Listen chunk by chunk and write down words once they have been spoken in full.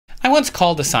once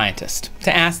called a scientist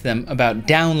to ask them about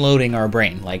downloading our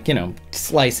brain, like, you know,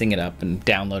 slicing it up and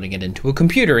downloading it into a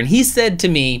computer. And he said to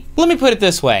me, let me put it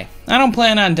this way. I don't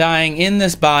plan on dying in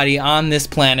this body, on this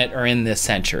planet, or in this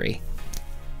century.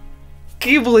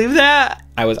 Can you believe that?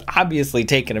 I was obviously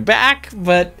taken aback,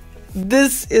 but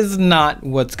this is not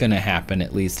what's gonna happen,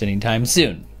 at least anytime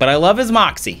soon. But I love his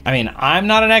moxie. I mean, I'm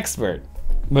not an expert,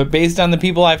 but based on the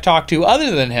people I've talked to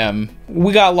other than him,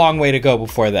 we got a long way to go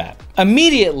before that.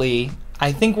 Immediately,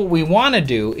 I think what we want to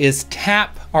do is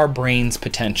tap our brain's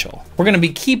potential. We're going to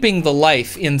be keeping the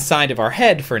life inside of our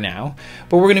head for now,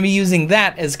 but we're going to be using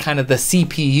that as kind of the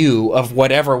CPU of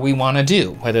whatever we want to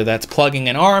do, whether that's plugging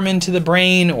an arm into the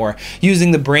brain or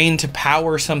using the brain to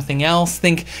power something else.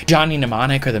 Think Johnny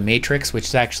Mnemonic or The Matrix,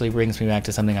 which actually brings me back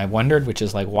to something I wondered, which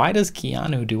is like, why does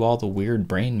Keanu do all the weird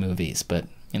brain movies? But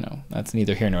you know, that's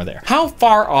neither here nor there. How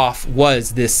far off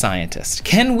was this scientist?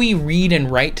 Can we read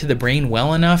and write to the brain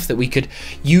well enough that we could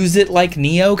use it like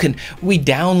Neo? Can we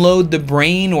download the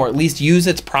brain or at least use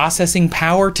its processing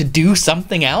power to do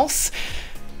something else?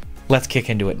 Let's kick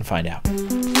into it and find out.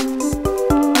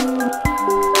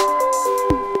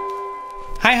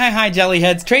 Hi,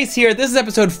 Jellyheads. Trace here. This is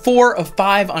episode 4 of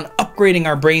 5 on upgrading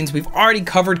our brains. We've already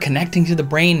covered connecting to the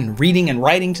brain and reading and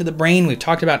writing to the brain. We've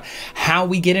talked about how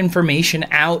we get information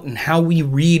out and how we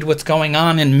read what's going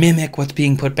on and mimic what's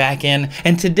being put back in.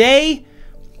 And today,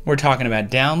 we're talking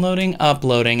about downloading,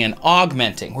 uploading, and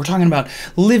augmenting. We're talking about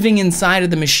living inside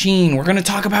of the machine. We're gonna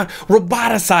talk about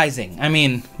roboticizing. I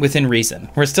mean, within reason.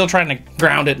 We're still trying to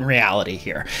ground it in reality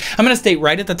here. I'm gonna state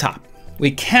right at the top, we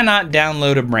cannot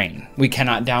download a brain. We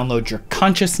cannot download your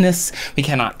consciousness. We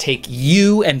cannot take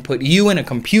you and put you in a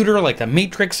computer like the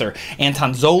Matrix or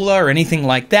Anton Zola or anything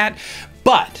like that.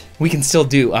 But we can still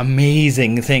do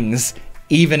amazing things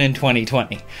even in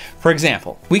 2020. For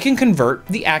example, we can convert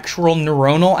the actual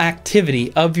neuronal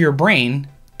activity of your brain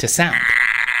to sound.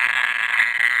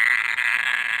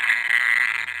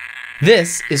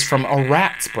 This is from a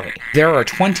rat's brain. There are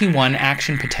 21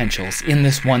 action potentials in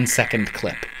this 1-second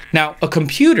clip. Now, a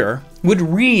computer would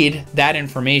read that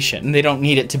information. They don't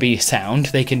need it to be sound.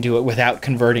 They can do it without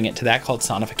converting it to that, called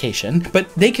sonification.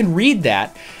 But they can read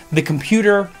that. The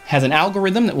computer has an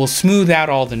algorithm that will smooth out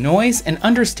all the noise and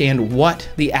understand what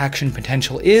the action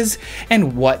potential is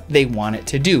and what they want it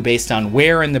to do based on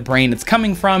where in the brain it's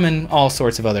coming from and all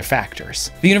sorts of other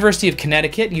factors. The University of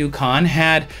Connecticut, UConn,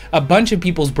 had a bunch of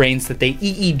people's brains that they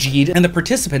EEG'd, and the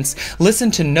participants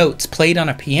listened to notes played on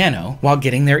a piano while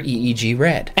getting their EEG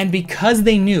read. And because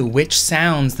they knew which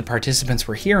sounds the participants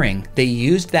were hearing, they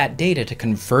used that data to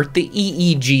convert the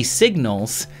EEG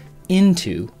signals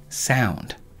into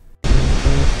sound.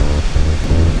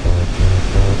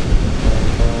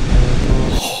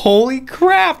 Holy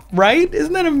crap, right?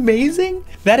 Isn't that amazing?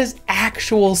 That is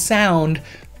actual sound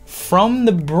from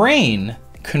the brain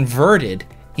converted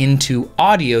into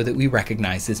audio that we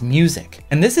recognize as music.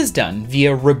 And this is done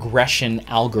via regression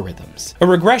algorithms. A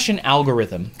regression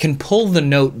algorithm can pull the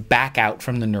note back out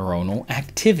from the neuronal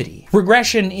activity.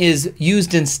 Regression is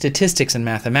used in statistics and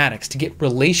mathematics to get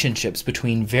relationships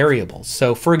between variables.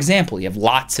 So for example, you have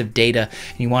lots of data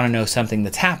and you want to know something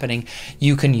that's happening,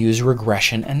 you can use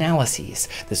regression analyses.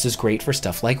 This is great for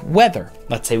stuff like weather.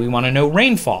 Let's say we want to know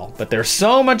rainfall, but there's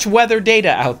so much weather data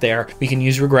out there, we can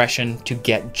use regression to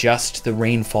get just the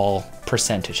rainfall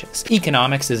percentages.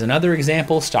 Economics is another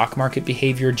example, stock market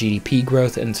behavior, GDP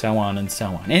growth, and so on and so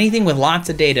on. Anything with lots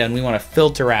of data and we want to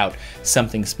filter out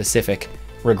something specific,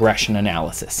 regression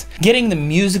analysis. Getting the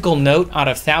musical note out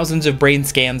of thousands of brain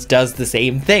scans does the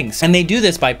same things. And they do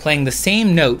this by playing the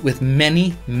same note with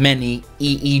many, many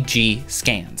EEG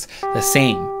scans. The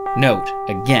same note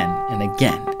again and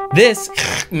again. This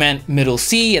meant middle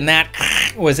C and that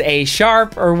was A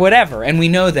sharp or whatever. And we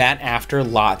know that after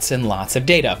lots and lots of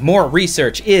data. More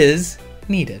research is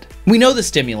needed. We know the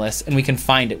stimulus and we can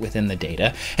find it within the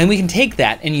data, and we can take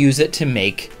that and use it to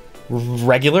make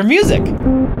regular music.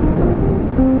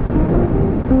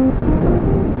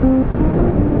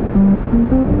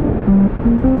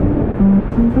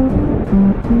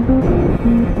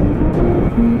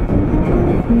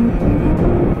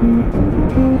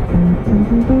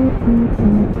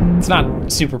 It's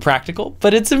not super practical,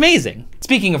 but it's amazing.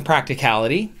 Speaking of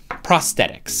practicality,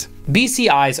 prosthetics.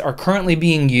 BCIs are currently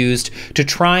being used to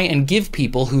try and give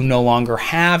people who no longer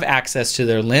have access to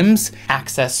their limbs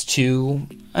access to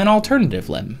an alternative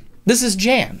limb. This is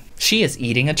Jan. She is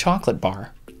eating a chocolate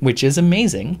bar, which is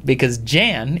amazing because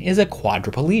Jan is a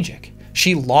quadriplegic.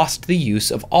 She lost the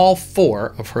use of all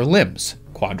 4 of her limbs.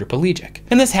 quadriplegic.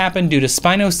 And this happened due to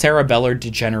spinocerebellar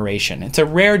degeneration. It's a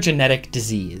rare genetic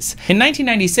disease. In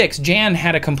 1996, Jan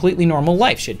had a completely normal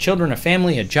life. She had children, a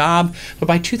family, a job, but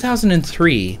by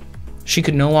 2003, she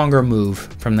could no longer move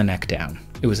from the neck down.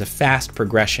 It was a fast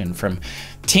progression from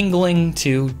tingling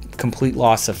to complete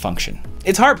loss of function.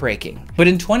 It's heartbreaking. But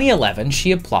in 2011,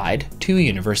 she applied to a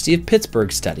University of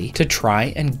Pittsburgh study to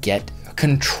try and get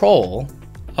control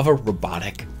of a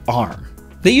robotic arm.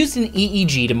 They used an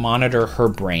EEG to monitor her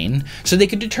brain so they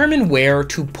could determine where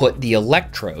to put the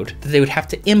electrode that they would have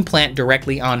to implant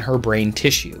directly on her brain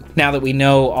tissue. Now that we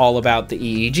know all about the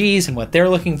EEGs and what they're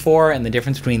looking for and the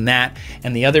difference between that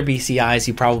and the other BCIs,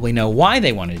 you probably know why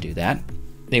they want to do that.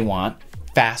 They want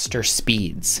faster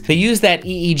speeds. They use that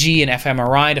EEG and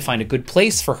fMRI to find a good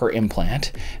place for her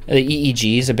implant. The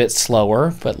EEG is a bit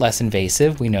slower, but less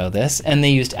invasive, we know this, and they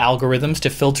used algorithms to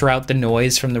filter out the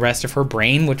noise from the rest of her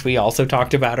brain, which we also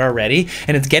talked about already,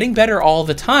 and it's getting better all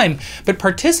the time, but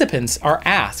participants are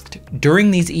asked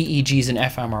during these EEGs and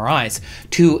fMRIs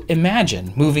to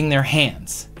imagine moving their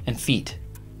hands and feet.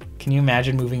 Can you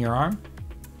imagine moving your arm?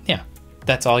 Yeah,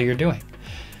 that's all you're doing.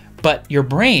 But your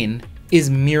brain is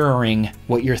mirroring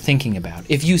what you're thinking about.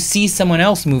 If you see someone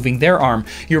else moving their arm,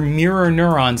 your mirror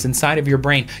neurons inside of your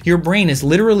brain is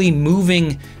literally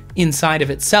moving inside of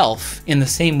itself in the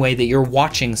same way that you're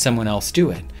watching someone else do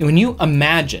it. When you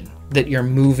imagine that you're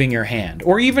moving your hand,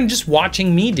 or even just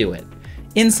watching me do it,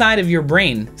 inside of your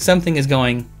brain, something is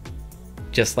going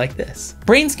just like this.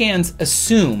 Brain scans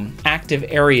assume active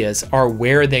areas are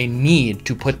where they need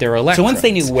to put their electrodes. So once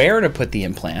they knew where to put the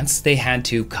implants, they had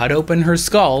to cut open her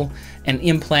skull and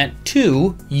implant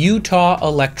 2 Utah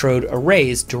electrode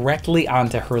arrays directly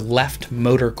onto her left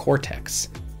motor cortex.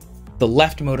 The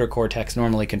left motor cortex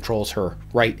normally controls her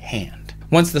right hand.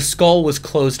 Once the skull was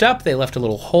closed up, they left a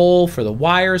little hole for the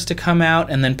wires to come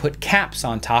out and then put caps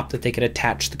on top that they could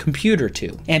attach the computer to.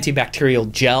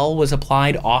 Antibacterial gel was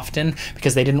applied often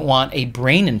because they didn't want a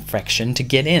brain infection to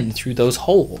get in through those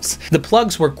holes. The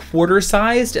plugs were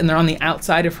quarter-sized and they're on the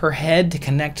outside of her head to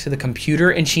connect to the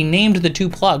computer, and she named the 2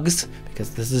 plugs,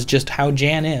 because this is just how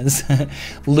Jan is,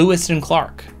 Lewis and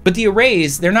Clark. But the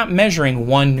arrays, they're not measuring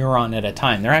 1 neuron at a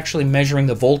time. They're actually measuring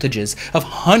the voltages of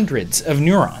hundreds of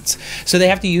neurons. So they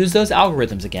have to use those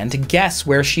algorithms again to guess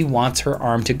where she wants her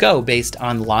arm to go based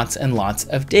on lots and lots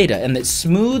of data. And it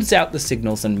smooths out the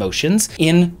signals and motions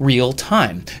in real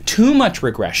time. Too much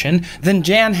regression, then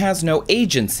Jan has no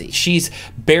agency. She's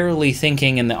barely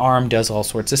thinking and the arm does all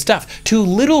sorts of stuff. Too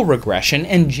little regression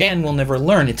and Jan will never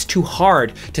learn. It's too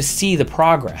hard to see the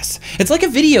progress. It's like a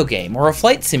video game or a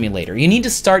flight simulator. You need to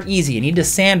start easy, you need to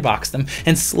sandbox them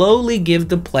and slowly give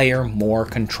the player more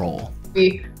control.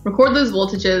 We record those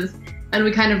voltages and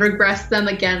we kind of regress them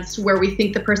against where we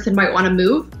think the person might want to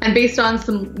move. And based on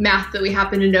some math that we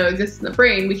happen to know exists in the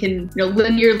brain, we can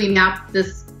linearly map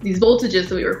these voltages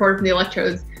that we record from the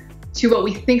electrodes to what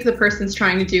we think the person's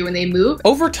trying to do when they move.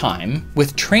 Over time,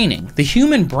 with training, the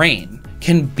human brain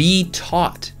can be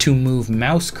taught to move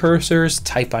mouse cursors,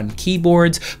 type on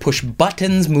keyboards, push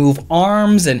buttons, move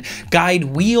arms, and guide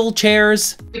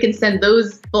wheelchairs. We can send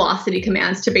those velocity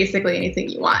commands to basically anything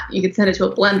you want. You could send it to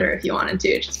a blender if you wanted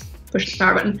to, just push the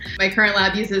power button. My current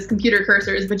lab uses computer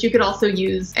cursors, but you could also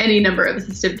use any number of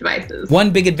assistive devices.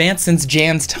 One big advance since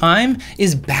Jan's time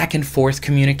is back and forth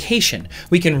communication.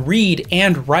 We can read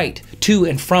and write to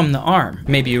and from the arm.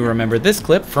 Maybe you remember this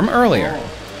clip from earlier.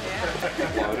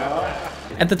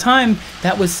 At the time,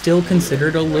 that was still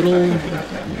considered a little,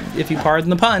 if you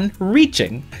pardon the pun,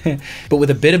 reaching. But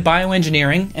with a bit of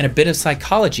bioengineering and a bit of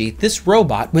psychology, this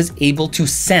robot was able to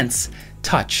sense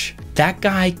touch. That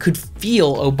guy could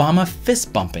feel Obama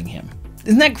fist bumping him.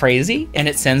 Isn't that crazy? And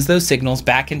it sends those signals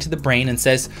back into the brain and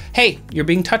says, hey, you're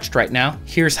being touched right now,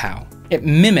 here's how. It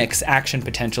mimics action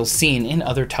potential seen in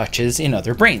other touches in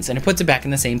other brains, and it puts it back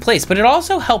in the same place. But it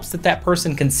also helps that that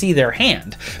person can see their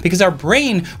hand, because our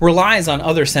brain relies on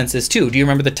other senses too. Do you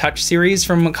remember the touch series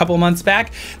from a couple months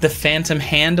back? The phantom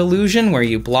hand illusion, where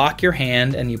you block your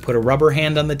hand and you put a rubber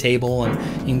hand on the table, and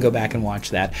you can go back and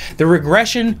watch that. The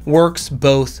regression works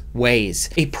both ways.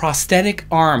 A prosthetic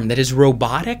arm that is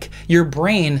robotic, your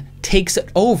brain takes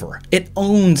it over. It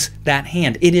owns that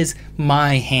hand. It is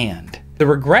my hand. The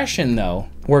regression, though,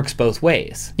 works both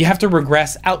ways. You have to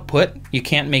regress output. You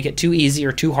can't make it too easy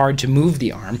or too hard to move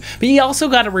the arm. But you also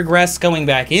got to regress going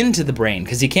back into the brain,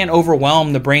 because you can't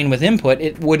overwhelm the brain with input.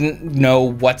 It wouldn't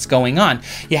know what's going on.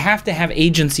 You have to have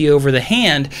agency over the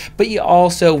hand, but you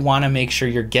also want to make sure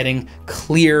you're getting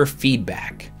clear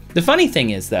feedback. The funny thing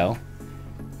is, though,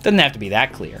 it doesn't have to be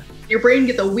that clear. Your brain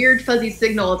gets a weird fuzzy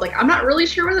signal. It's like, I'm not really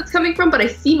sure where that's coming from, but I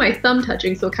see my thumb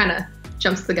touching, so it kind of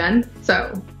jumps the gun.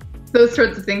 So those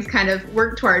sorts of things kind of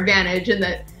work to our advantage, in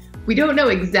that we don't know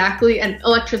exactly, and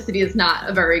electricity is not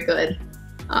a very good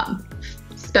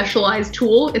specialized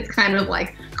tool. It's kind of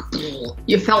like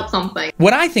you felt something.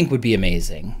 What I think would be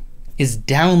amazing is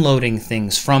downloading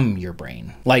things from your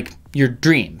brain, like your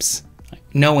dreams. Like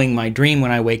knowing my dream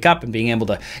when I wake up and being able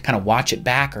to kind of watch it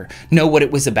back or know what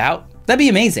it was about. That'd be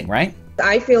amazing, right?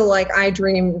 I feel like I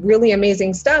dream really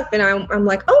amazing stuff, and I'm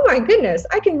like, oh my goodness,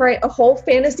 I can write a whole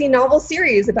fantasy novel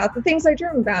series about the things I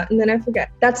dream about, and then I forget.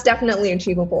 That's definitely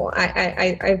achievable.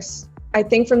 I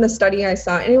think from the study I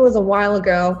saw, and it was a while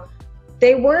ago,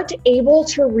 they weren't able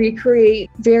to recreate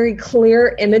very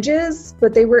clear images,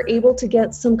 but they were able to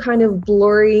get some kind of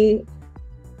blurry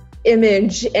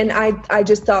image, and I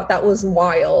just thought that was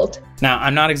wild. Now,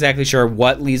 I'm not exactly sure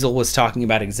what Lietsel was talking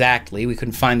about exactly. We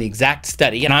couldn't find the exact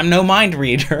study, and I'm no mind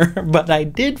reader, but I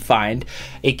did find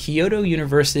a Kyoto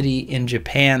University in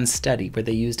Japan study where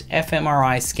they used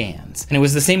fMRI scans. And it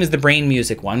was the same as the brain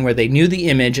music one, where they knew the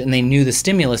image and they knew the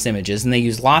stimulus images, and they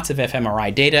used lots of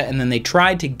fMRI data, and then they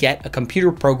tried to get a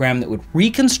computer program that would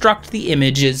reconstruct the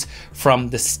images from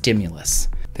the stimulus.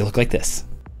 They look like this.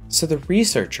 So the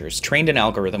researchers trained an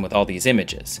algorithm with all these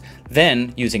images.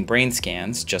 Then, using brain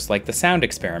scans, just like the sound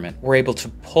experiment, were able to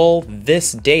pull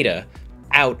this data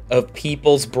out of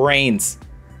people's brains.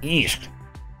 Eesh.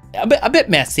 A bit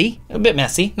messy,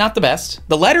 not the best.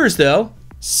 The letters though,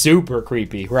 super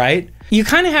creepy, right? You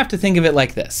kind of have to think of it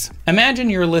like this. Imagine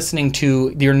you're listening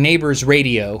to your neighbor's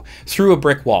radio through a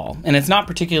brick wall, and it's not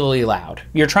particularly loud.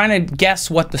 You're trying to guess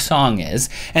what the song is,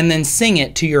 and then sing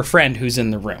it to your friend who's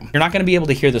in the room. You're not going to be able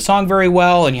to hear the song very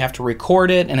well, and you have to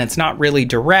record it, and it's not really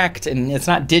direct, and it's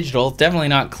not digital, it's definitely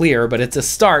not clear, but it's a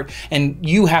start, and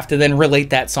you have to then relate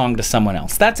that song to someone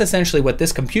else. That's essentially what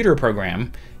this computer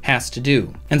program has to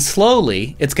do. And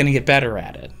slowly, it's going to get better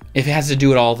at it. If it has to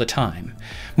do it all the time.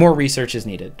 More research is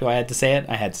needed. Do I have to say it?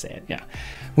 I had to say it, yeah.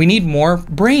 We need more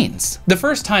brains. The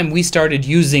first time we started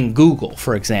using Google,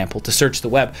 for example, to search the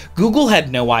web, Google had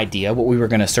no idea what we were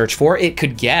going to search for. It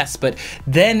could guess, but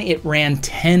then it ran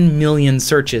 10 million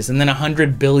searches and then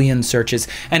 100 billion searches.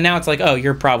 And now it's like, oh,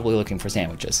 you're probably looking for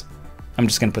sandwiches. I'm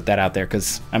just going to put that out there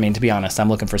because, I mean, to be honest, I'm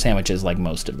looking for sandwiches like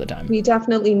most of the time. We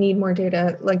definitely need more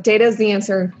data. Like, data is the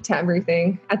answer to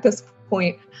everything at this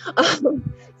point.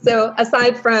 So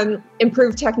aside from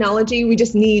improved technology, we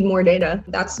just need more data.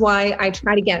 That's why I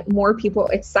try to get more people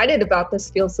excited about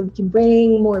this field so we can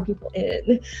bring more people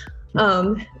in.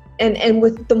 And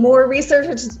with the more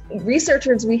researchers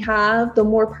we have, the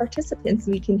more participants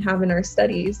we can have in our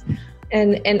studies.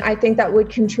 And I think that would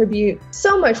contribute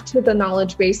so much to the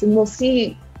knowledge base, and we'll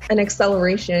see an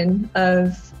acceleration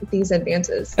of these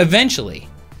advances. Eventually,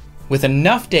 with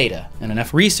enough data and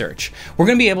enough research, we're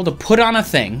going to be able to put on a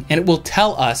thing and it will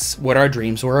tell us what our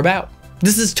dreams were about.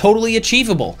 This is totally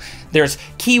achievable. There's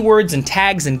keywords and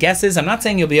tags and guesses. I'm not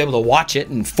saying you'll be able to watch it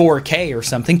in 4K or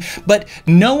something, but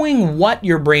knowing what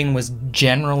your brain was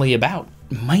generally about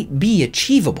might be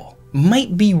achievable,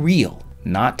 might be real.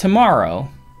 Not tomorrow,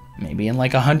 maybe in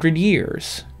like 100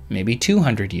 years. Maybe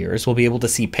 200 years, we'll be able to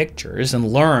see pictures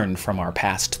and learn from our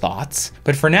past thoughts.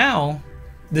 But for now,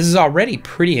 this is already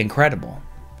pretty incredible.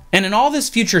 And in all this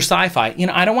future sci-fi,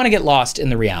 I don't want to get lost in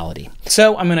the reality.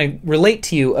 So I'm going to relate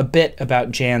to you a bit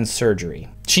about Jan's surgery.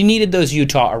 She needed those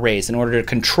Utah arrays in order to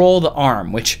control the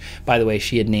arm, which, by the way,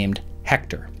 she had named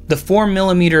Hector. The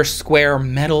 4mm square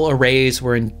metal arrays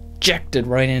were injected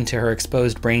right into her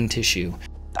exposed brain tissue.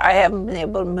 I haven't been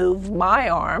able to move my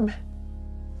arm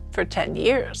for 10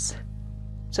 years.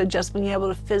 So just being able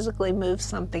to physically move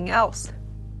something else,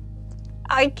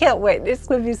 I can't wait. It's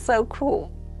going to be so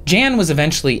cool. Jan was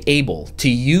eventually able to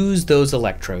use those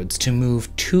electrodes to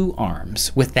move 2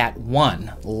 arms with that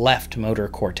one left motor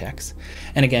cortex.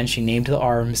 And again, she named the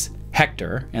arms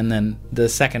Hector and then the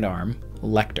second arm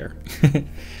Lector.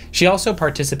 She also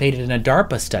participated in a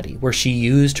DARPA study where she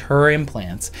used her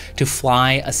implants to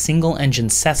fly a single-engine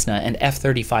Cessna and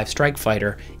F-35 strike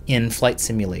fighter in flight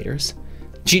simulators.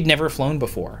 She'd never flown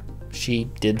before. She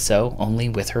did so only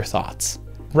with her thoughts.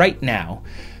 Right now,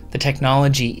 the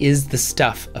technology is the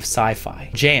stuff of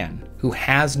sci-fi. Jan, who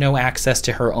has no access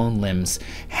to her own limbs,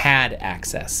 had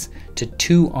access to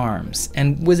 2 arms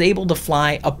and was able to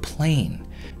fly a plane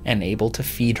and able to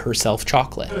feed herself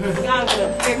chocolate,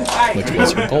 which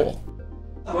was her goal.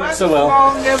 So well.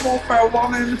 Long nibble for a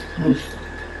woman,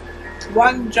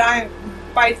 one giant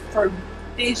bite for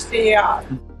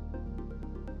DCI.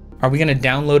 Are we going to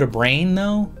download a brain,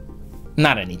 though?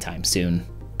 Not anytime soon.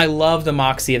 I love the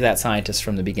moxie of that scientist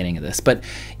from the beginning of this, but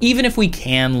even if we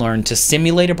can learn to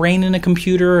simulate a brain in a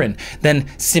computer and then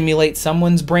simulate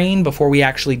someone's brain before we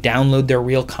actually download their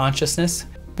real consciousness,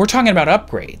 We're talking about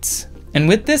upgrades. And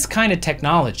with this kind of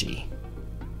technology,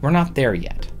 we're not there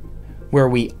yet. Where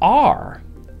we are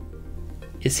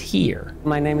is here.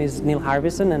 My name is Neil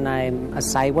Harbison and I'm a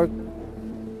cyborg.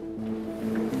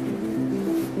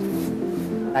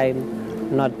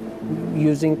 I'm not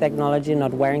using technology,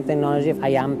 not wearing technology. I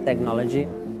am technology.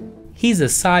 He's a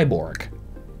cyborg.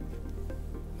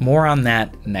 More on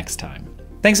that next time.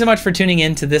 Thanks so much for tuning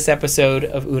in to this episode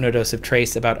of Uno Dos of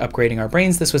Trace about upgrading our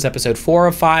brains. This was episode 4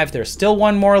 of 5. There's still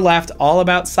one more left, all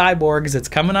about cyborgs. It's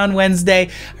coming on Wednesday.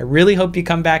 I really hope you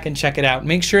come back and check it out.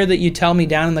 Make sure that you tell me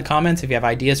down in the comments if you have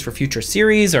ideas for future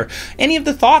series or any of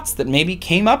the thoughts that maybe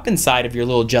came up inside of your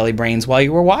little jelly brains while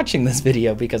you were watching this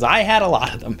video, because I had a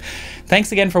lot of them.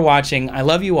 Thanks again for watching. I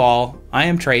love you all. I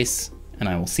am Trace, and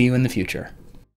I will see you in the future.